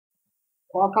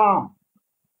Qualcomm.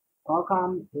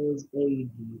 Qualcomm is a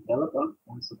developer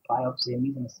and supplier of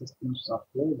semis and system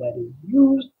software that is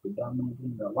used predominantly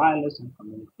in the wireless and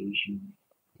communication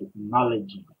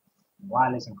technology.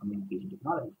 Wireless and communication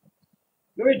technology.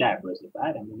 Very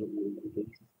diversified. It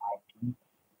releases IP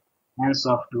and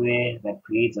software that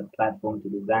creates a platform to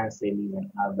design semis and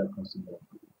other consumer.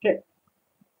 Okay,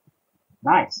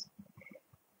 nice.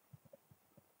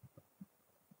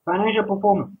 Financial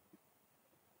performance.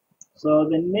 So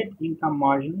the net income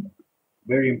margin,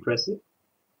 very impressive,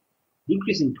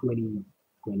 decrease in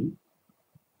 2020,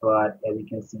 but as you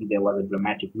can see, there was a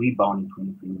dramatic rebound in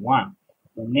 2021.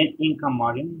 The net income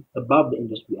margin above the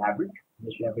industry average.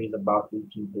 Industry average is about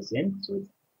 18%, so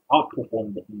it's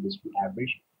outperformed the industry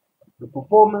average. The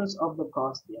performance of the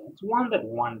cost, yeah, it's one that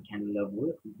one can live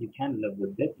with. You can live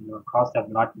with it. Costs have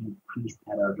not increased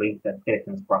at a rate that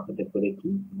threatens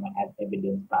profitability, as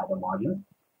evidenced by the margins.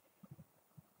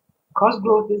 Cost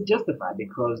growth is justified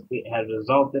because it has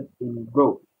resulted in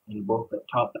growth in both the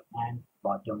top and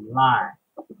bottom line.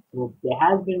 So there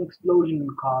has been an explosion in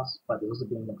costs, but there's also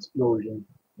been an explosion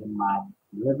in my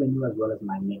revenue as well as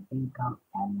my net income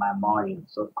and my margin.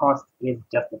 So cost is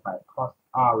justified. Costs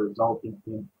are resulting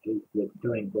in a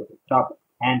return both the top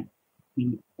and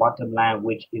the bottom line,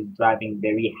 which is driving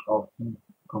very healthy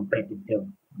competitive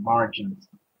margins,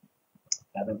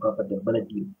 having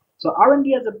profitability. So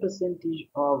R&D as a percentage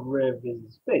of rev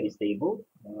is fairly stable,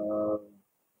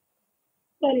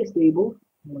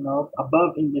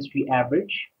 above industry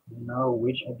average,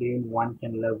 which again one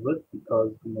can live with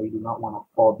because you do not want to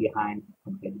fall behind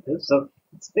competitors. So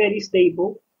it's fairly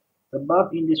stable,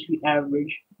 above industry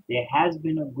average. There has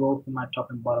been a growth in my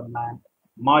top and bottom line.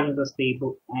 Margins are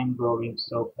stable and growing,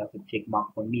 so that's a tick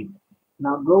mark for me.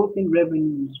 Now, growth in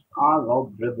revenues are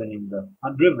driven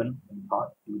in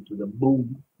part due to the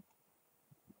boom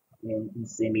in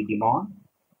semi demand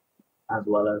as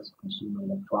well as consumer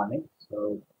electronics.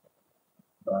 Uh,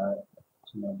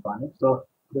 Consumer electronics. So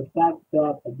the fact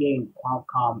that again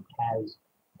Qualcomm has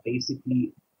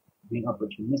basically been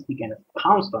opportunistic and has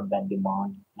pounced on that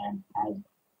demand and has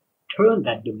turned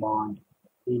that demand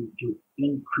into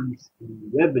increase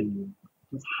in revenue,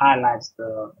 this highlights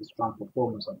the strong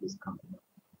performance of this company.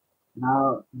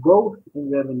 Now, growth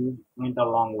in revenue went a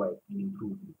long way in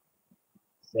improvement.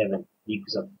 7,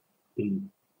 decrease of 3.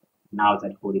 Now it's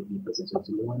at 43%. So it's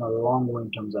going a long way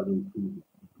in terms of improvement.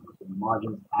 So the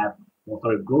margins have,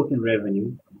 growth in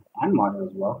revenue and margin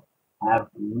as well have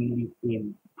really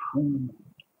improved.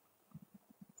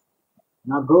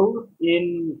 Now, growth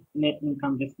in net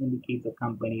income just indicates a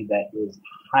company that is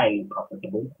highly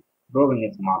profitable, growing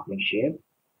its market share,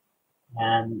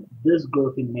 and this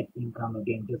growth in net income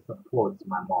again just supports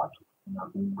my margin.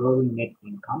 In growing net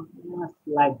income, a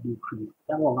slight decrease.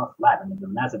 Well, not slight. There's a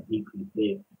massive decrease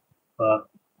there, but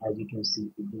as you can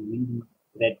see, it really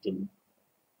threatened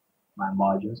my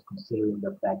margins, considering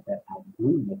the fact that I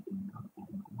grew net income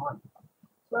and margin.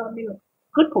 So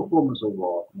good performance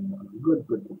overall. Good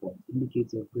performance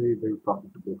indicates a very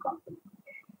profitable company.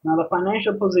 Now the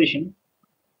financial position,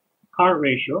 current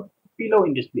ratio below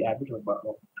industry average of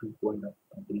about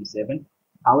 2.37.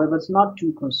 However, it's not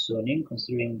too concerning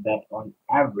considering that on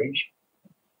average,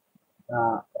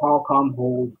 Qualcomm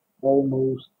holds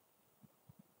almost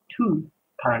two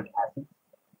current assets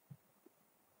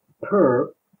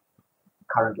per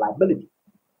current liability.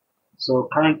 So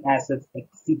current assets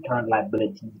exceed current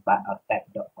liabilities by a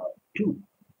factor of 2.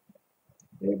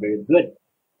 Very good.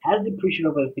 Has depreciated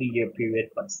over a 3-year period,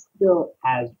 but still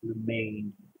has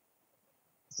remained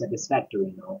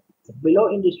satisfactory. It's below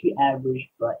industry average,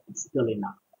 but it's still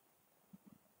enough.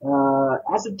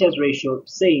 Asset test ratio,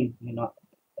 same,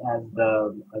 as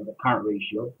the current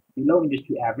ratio. Below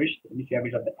industry average, the industry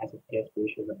average of the asset test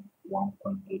ratio is at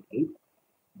 1.88.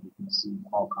 You can see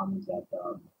Qualcomm is at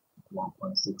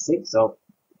 1.66. So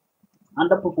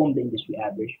underperformed the industry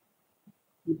average,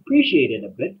 depreciated a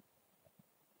bit,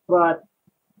 but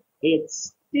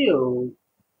it's still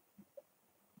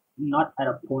not at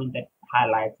a point that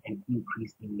highlights an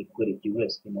increase in liquidity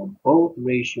risk. Both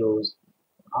ratios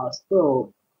are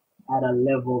still at a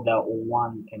level that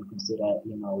one can consider,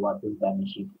 what this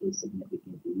balance sheet is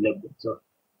significantly liquid. So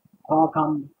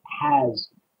Qualcomm has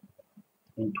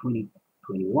in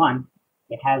 2021,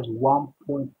 it has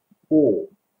 1.4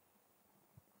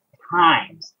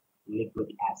 times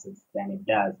liquid assets than it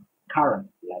does current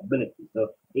liabilities.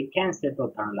 So it can settle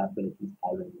current liabilities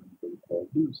as and when they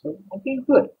do. So again,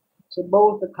 good. So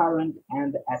both the current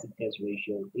and the asset test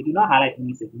ratio, they do not highlight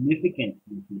any significant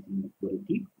increase in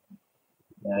liquidity,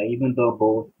 even though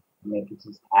both metrics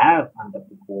have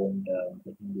underperformed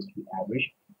the industry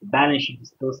average. The balance sheet is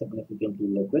still significantly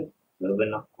liquid.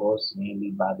 driven, of course,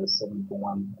 mainly by the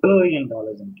 $7.1 billion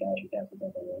in cash. It has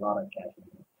a lot of cash.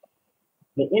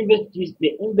 The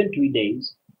inventory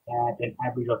days at an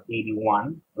average of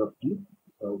 81.50,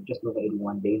 so just over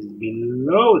 81 days, is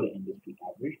below the industry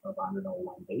average of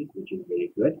 101 days, which is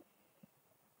very good.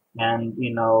 And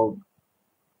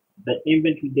the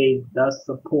inventory days does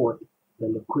support the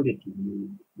liquidity.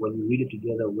 When you read it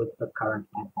together with the current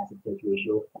asset sales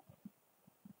ratio,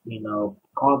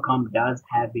 Qualcomm does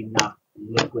have enough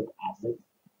liquid assets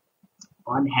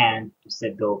on hand to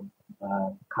settle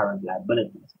current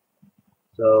liabilities.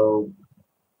 So,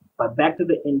 but back to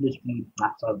the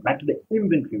back to the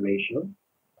inventory ratio,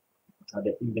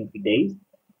 the inventory days.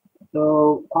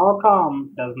 So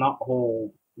Qualcomm does not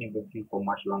hold inventory for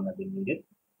much longer than needed,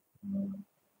 um,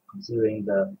 considering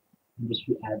the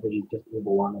industry average is just over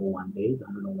 101 days,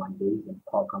 101 days, and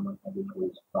Qualcomm on average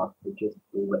holds stock for just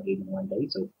over 81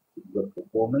 days. So it's a good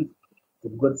performance.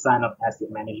 It's a good sign of asset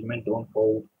management. Don't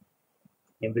hold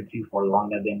inventory for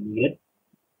longer than needed.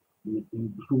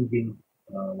 Improving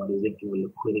what is it, your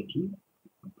liquidity,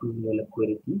 improving your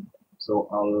liquidity. So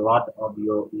a lot of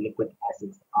your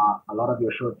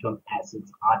short-term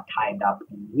assets are tied up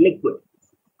in liquid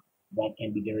that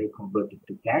can be generally converted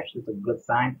to cash. So it's a good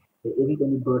sign. There isn't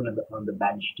any burden on the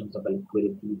balance sheet in terms of the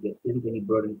liquidity. There isn't any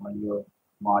burden on your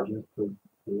margins. So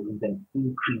there isn't an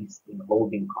increase in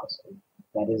holding costs. So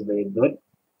that is very good.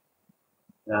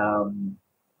 Um,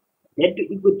 Debt to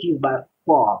equity is by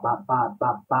far,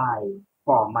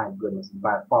 my goodness,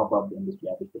 by far above the industry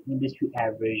average. The industry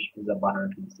average is about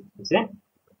 126%.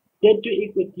 Debt to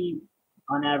equity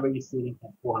on average is sitting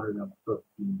at 457%.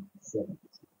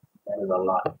 That is a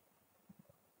lot.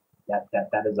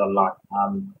 That is a lot.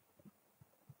 Um,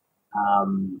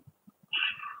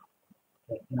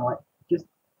 you know what? Just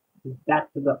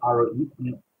back to the ROE.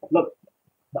 Look,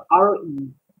 the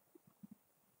ROE.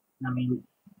 I mean,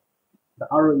 the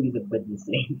ROE is a bit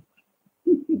insane.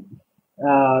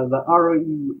 The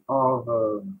ROE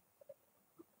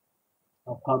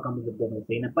of Qualcomm is a bit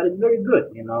insane, but it's very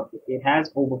good. It has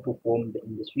overperformed the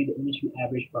industry. The industry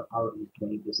average for ROE is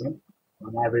 20%.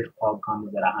 On average, Qualcomm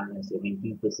is at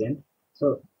 117%.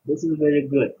 So this is very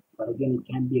good. But again, it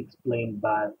can be explained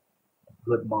by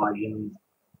good margins,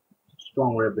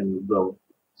 strong revenue growth.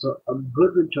 So a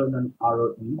good return on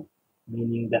ROE,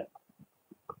 meaning that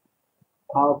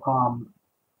Qualcomm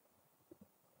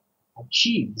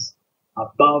achieves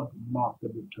above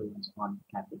market returns on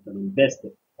capital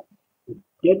invested.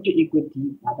 Debt to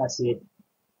equity, like I said,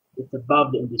 it's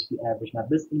above the industry average. Now,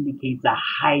 this indicates a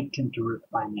heightened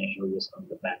financial risk on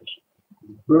the balance sheet.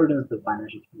 It burdens the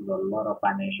financial with a lot of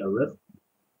financial risk,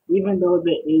 even though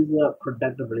there is a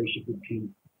productive relationship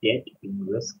between debt being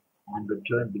risk and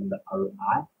return being the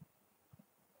ROI.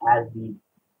 As the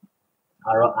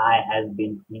ROI has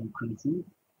been increasing,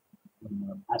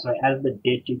 as the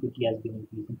debt to equity has been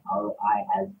increasing, ROI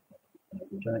has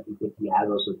return on equity has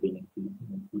also been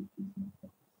increasing.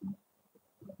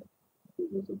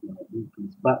 There's also been a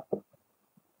decrease, but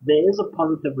there is a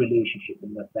positive relationship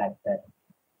in the fact that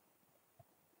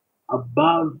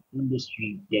above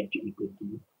industry debt to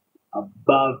equity,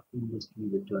 above industry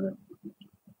return on equity.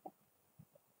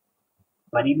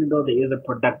 But even though there is a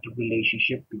productive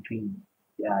relationship between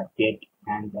debt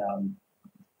and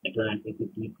return on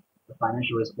equity, the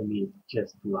financial risk for me is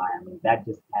just too high. I mean, that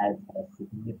just adds a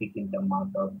significant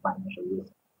amount of financial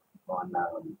risk on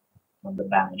the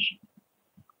balance sheet.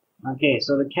 Okay,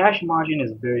 so the cash margin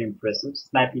is very impressive,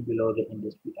 slightly below the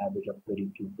industry average of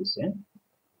 32%,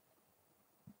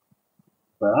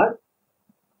 but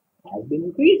has been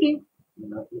increasing.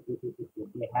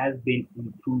 It has been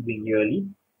improving yearly,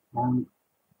 and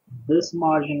this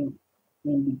margin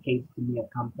indicates to me a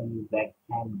company that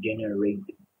can generate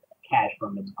cash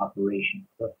from its operation.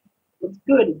 So it's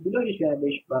good. It's below the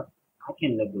average, but I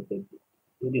can live with it.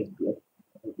 It is good.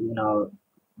 You know,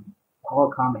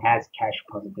 Qualcomm has cash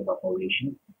positive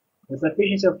operation. The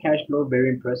sufficiency of cash flow very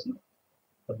impressive,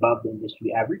 above the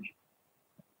industry average.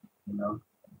 You know,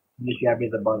 industry average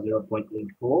is about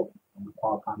 0.84, and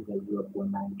Qualcomm is at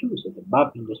 0.92, so it's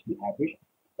above industry average.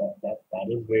 That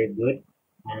is very good.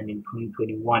 And in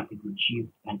 2021, it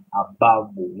achieved an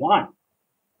above one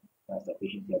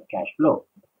sufficiency of cash flow.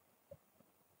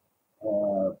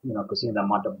 Considering the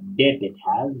amount of debt it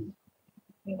has,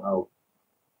 you know,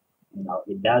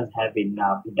 it does have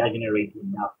enough. It does generate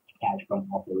enough cash from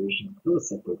operations to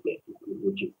settle debt,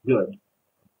 which is good.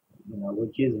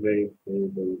 Which is very, very,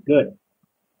 very good.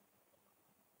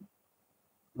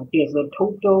 Okay, so the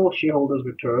total shareholders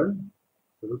return,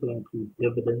 so this will include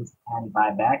dividends and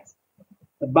buybacks,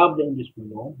 above the industry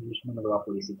norm. Industry norm is about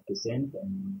 46%,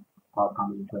 and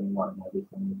Qualcomm is returning what, maybe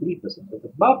 23%. So it's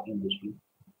above industry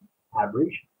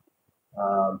average.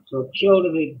 So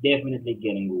shareholders are definitely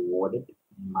getting rewarded,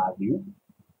 in my view.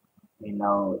 You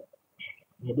know,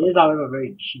 it is, however, a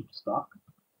very cheap stock,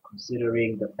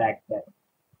 considering the fact that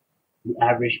the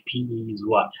average PE is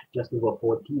what, just over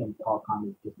 40, and Qualcomm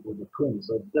is just over 20.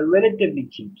 So it's a relatively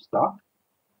cheap stock.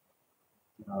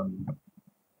 Um,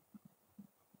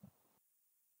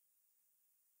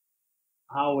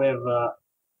 However,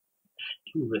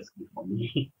 too risky for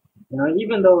me.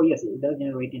 Even though yes, it does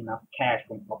generate enough cash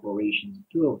from operations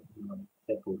to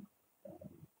settle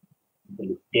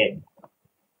the debt,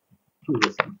 too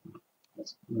risky.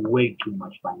 That's way too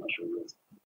much financial risk.